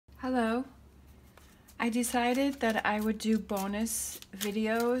Hello. I decided that I would do bonus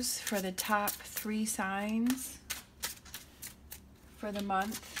videos for the top 3 signs for the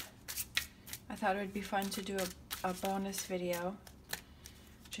month. I thought it would be fun to do a bonus video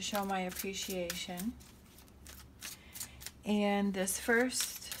to show my appreciation. And this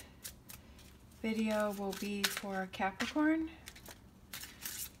first video will be for Capricorn.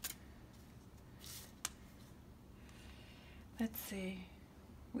 Let's see.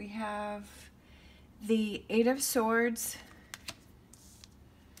 We have the 8 of Swords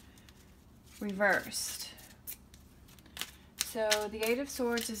reversed. So the 8 of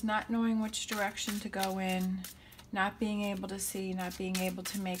Swords is not knowing which direction to go in, not being able to see, not being able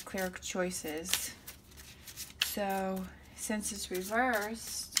to make clear choices. So since it's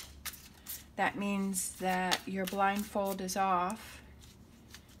reversed, that means that your blindfold is off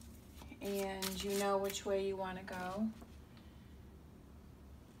and you know which way you want to go.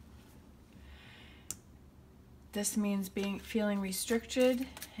 This means feeling restricted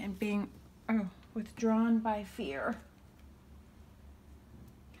and being withdrawn by fear.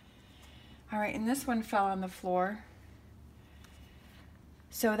 All right, and this one fell on the floor.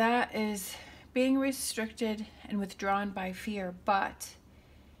 So that is being restricted and withdrawn by fear, but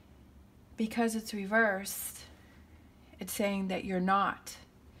because it's reversed, it's saying that you're not.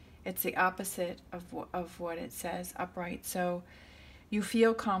 It's the opposite of what it says upright. So you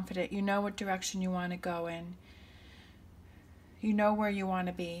feel confident, you know what direction you want to go in. You know where you want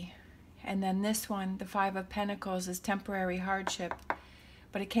to be. And then this one, the 5 of Pentacles, is temporary hardship.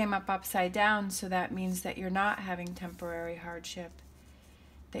 But it came up upside down, so that means that you're not having temporary hardship.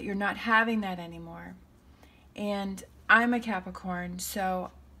 That you're not having that anymore. And I'm a Capricorn,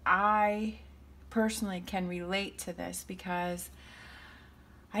 so I personally can relate to this because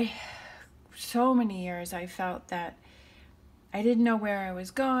so many years I felt that I didn't know where I was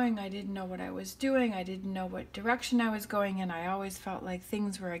going, I didn't know what I was doing, I didn't know what direction I was going, and I always felt like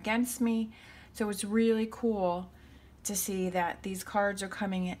things were against me. So it's really cool to see that these cards are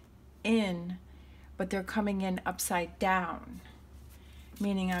coming in, but they're coming in upside down.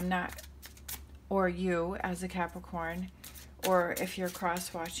 Meaning I'm not, or you as a Capricorn, or if you're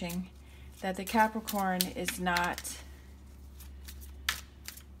cross-watching, that the Capricorn is not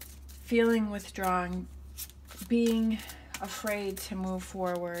feeling withdrawn, being afraid to move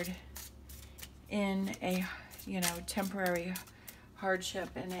forward in a temporary hardship,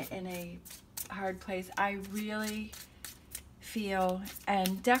 in a hard place. I really feel,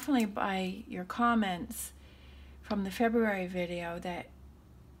 and definitely by your comments from the February video, that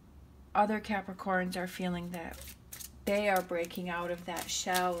other Capricorns are feeling that they are breaking out of that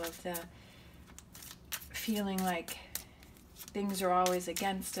shell of the feeling like things are always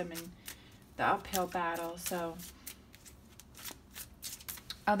against them and the uphill battle. So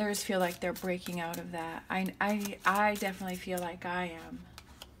others feel like they're breaking out of that. I definitely feel like I am.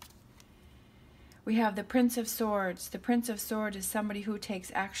 We have the Prince of Swords. The Prince of Swords is somebody who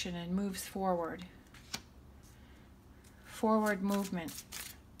takes action and moves forward. Forward movement.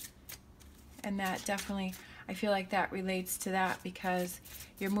 And that definitely, I feel like that relates to that because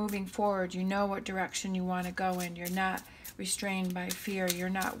you're moving forward. You know what direction you want to go in. You're not restrained by fear. You're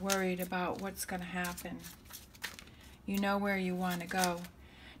not worried about what's going to happen. You know where you want to go.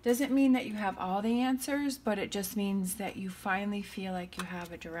 Doesn't mean that you have all the answers, but it just means that you finally feel like you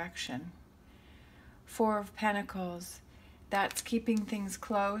have a direction. 4 of Pentacles, that's keeping things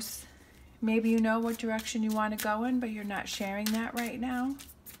close. Maybe you know what direction you want to go in, but you're not sharing that right now.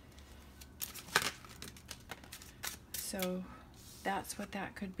 So that's what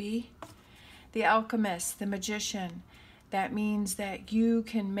that could be. The Alchemist, the Magician, that means that you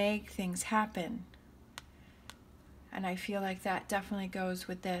can make things happen. And I feel like that definitely goes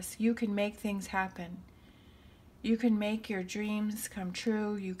with this. You can make things happen. You can make your dreams come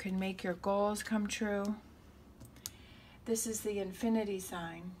true. You can make your goals come true. This is the Infinity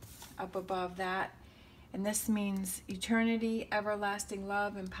sign up above that. And this means eternity, everlasting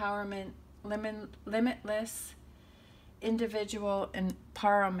love, empowerment, limitless individual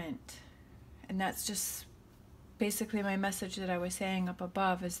empowerment. And that's just basically my message that I was saying up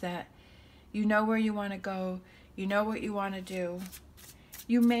above, is that you know where you want to go. You know what you want to do.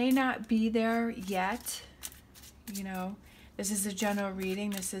 You may not be there yet. You know, this is a general reading.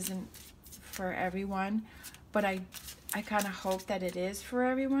 This isn't for everyone. But I kind of hope that it is for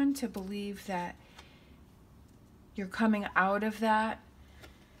everyone, to believe that you're coming out of that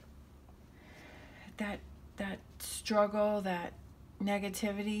struggle, that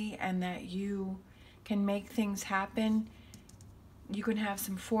negativity, and that you can make things happen. You can have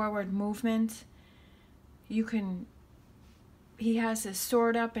some forward movement. You can he has his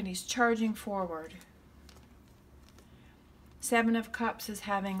sword up and he's charging forward. Seven of Cups is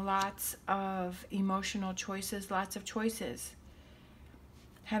having lots of emotional choices, lots of choices.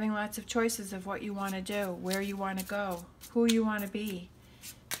 Having lots of choices of what you want to do, where you want to go, who you want to be,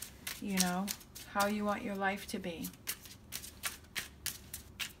 you know, how you want your life to be.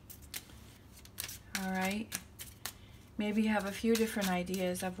 All right? Maybe you have a few different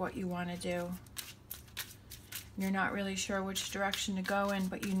ideas of what you want to do. You're not really sure which direction to go in,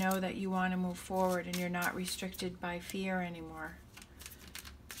 but you know that you want to move forward and you're not restricted by fear anymore.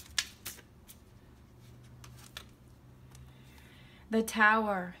 The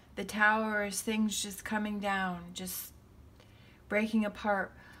Tower. The Tower is things just coming down, just breaking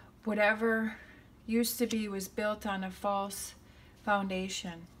apart. Whatever used to be was built on a false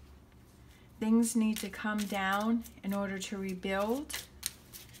foundation. Things need to come down in order to rebuild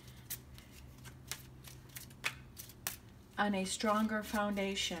on a stronger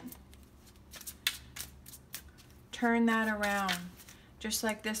foundation. Turn that around, just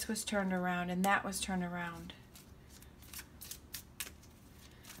like this was turned around and that was turned around.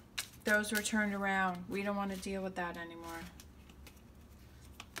 Those were turned around. We don't want to deal with that anymore.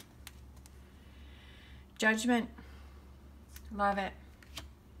 Judgment. Love it.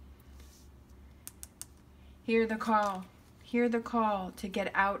 Hear the call. Hear the call to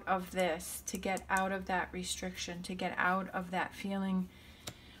get out of this, to get out of that restriction, to get out of that feeling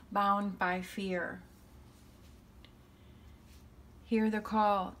bound by fear. Hear the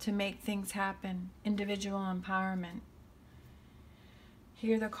call to make things happen, individual empowerment.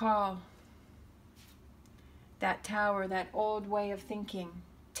 Hear the call. That tower, that old way of thinking,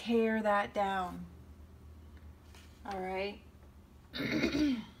 tear that down. All right?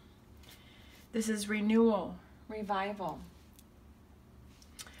 This is renewal, revival.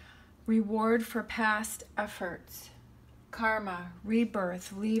 Reward for past efforts. Karma,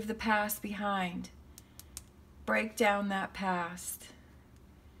 rebirth, leave the past behind. Break down that past.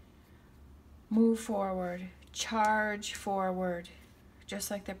 Move forward, charge forward,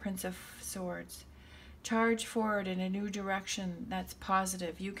 just like the Prince of Swords. Charge forward in a new direction that's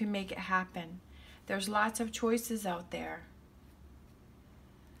positive. You can make it happen. There's lots of choices out there.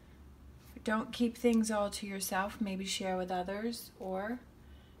 Don't keep things all to yourself. Maybe share with others, or,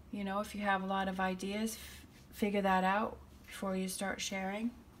 you know, if you have a lot of ideas, figure that out before you start sharing.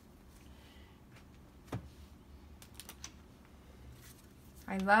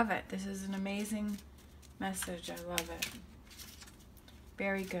 I love it. This is an amazing message. I love it.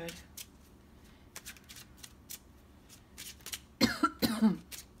 Very good.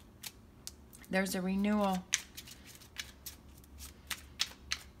 There's a renewal.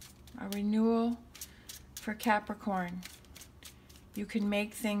 A renewal for Capricorn. You can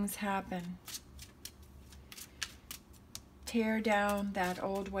make things happen. Tear down that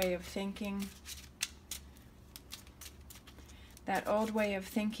old way of thinking. That old way of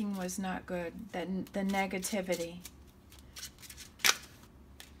thinking was not good. The negativity.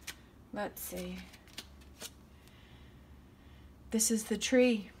 Let's see. This is the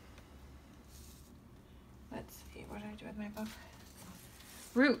tree. Let's see. What did I do with my book?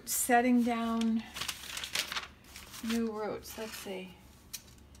 Roots. Setting down new roots. Let's see.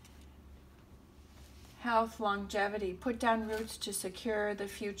 Health, longevity. Put down roots to secure the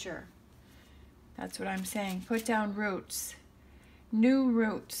future. That's what I'm saying. Put down roots. New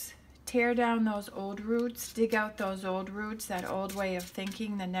roots. Tear down those old roots. Dig out those old roots, that old way of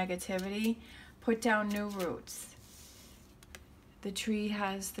thinking, the negativity. Put down new roots. The tree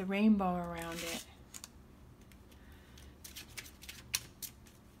has the rainbow around it.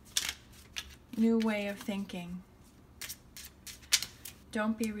 New way of thinking.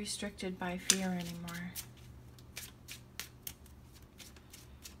 Don't be restricted by fear anymore.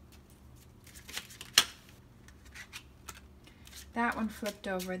 That one flipped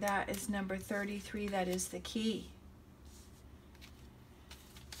over. That is number 33. That is the key.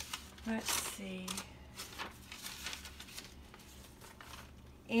 Let's see.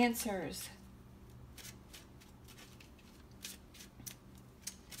 Answers.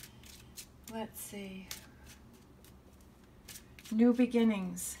 Let's see. New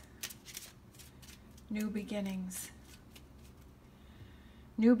beginnings. New beginnings.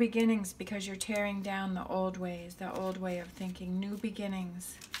 New beginnings, because you're tearing down the old ways, the old way of thinking. New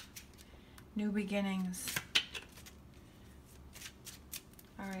beginnings. New beginnings.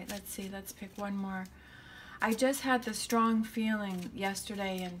 All right, let's see. Let's pick one more. I just had the strong feeling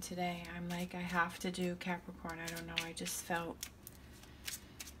yesterday and today. I'm like, I have to do Capricorn. I don't know. I just felt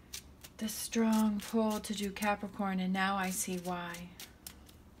the strong pull to do Capricorn, and now I see why.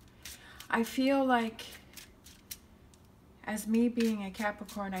 I feel like as me being a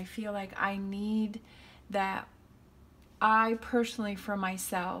Capricorn, I feel like I need that. I personally, for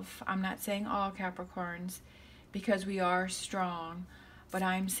myself, I'm not saying all Capricorns, because we are strong, but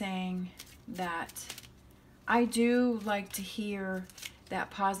I'm saying that I do like to hear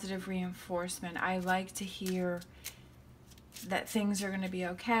that positive reinforcement. I like to hear that things are going to be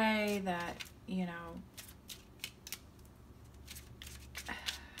okay, that, you know,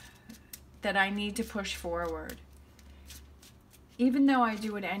 that I need to push forward. Even though I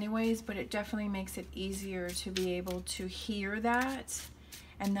do it anyways, but it definitely makes it easier to be able to hear that.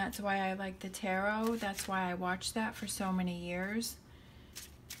 And that's why I like the tarot. That's why I watched that for so many years,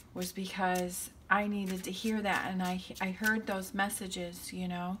 was because I needed to hear that. And I heard those messages, you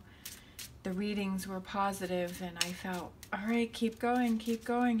know. The readings were positive, and I felt, all right, keep going,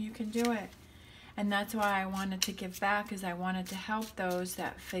 you can do it. And that's why I wanted to give back, is I wanted to help those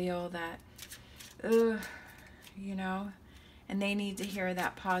that feel that, you know, and they need to hear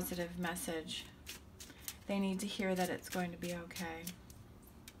that positive message. They need to hear that it's going to be okay.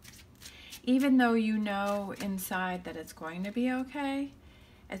 Even though you know inside that it's going to be okay,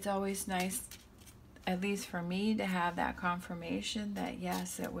 it's always nice, at least for me, to have that confirmation that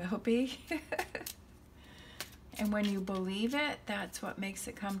yes, it will be. And when you believe it, that's what makes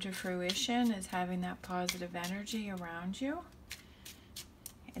it come to fruition, is having that positive energy around you.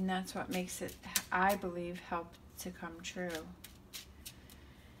 And that's what makes it, I believe, help to come true.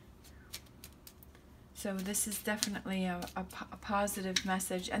 So this is definitely a positive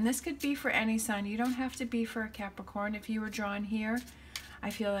message. And this could be for any sign. You don't have to be for a Capricorn. If you were drawn here,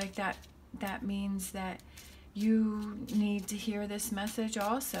 I feel like that means that you need to hear this message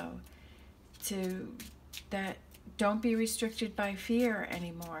also. That don't be restricted by fear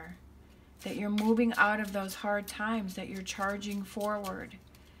anymore. That you're moving out of those hard times. That you're charging forward.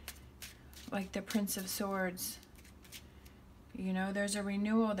 Like the Prince of Swords. You know, there's a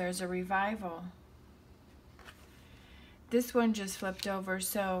renewal, there's a revival. This one just flipped over,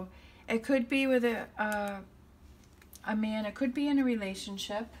 so it could be with a man, it could be in a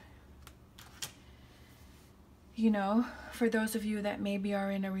relationship. You know, for those of you that maybe are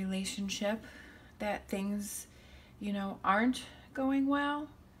in a relationship, that things, you know, aren't going well.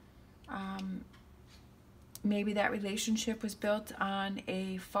 Maybe that relationship was built on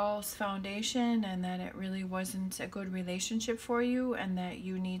a false foundation, and that it really wasn't a good relationship for you, and that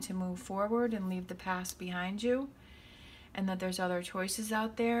you need to move forward and leave the past behind you, and that there's other choices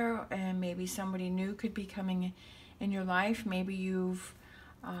out there, and maybe somebody new could be coming in your life. Maybe you've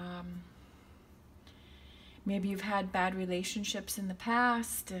had bad relationships in the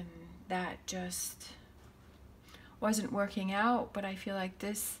past, and that just wasn't working out. But I feel like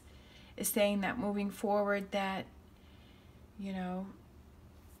this is saying that moving forward, that, you know,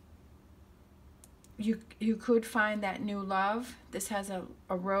 you could find that new love. This has a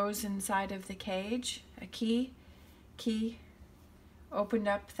rose inside of the cage, a key opened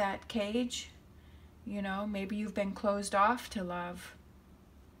up that cage. You know, maybe you've been closed off to love,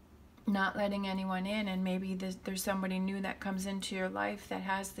 not letting anyone in, and maybe there's somebody new that comes into your life that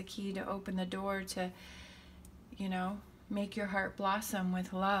has the key to open the door to, you know, make your heart blossom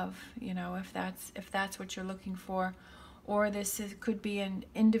with love, you know, if that's what you're looking for. Or could be an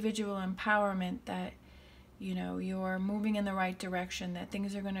individual empowerment, that, you know, you're moving in the right direction, that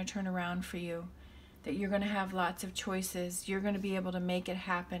things are going to turn around for you, that you're going to have lots of choices, you're going to be able to make it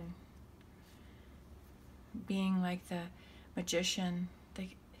happen. Being like the magician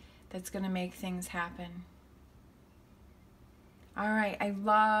that's going to make things happen. All right, I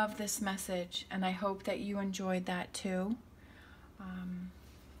love this message, and I hope that you enjoyed that too.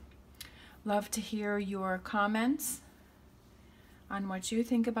 Love to hear your comments on what you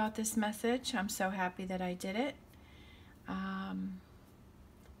think about this message. I'm so happy that I did it.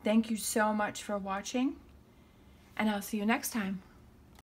 Thank you so much for watching, and I'll see you next time.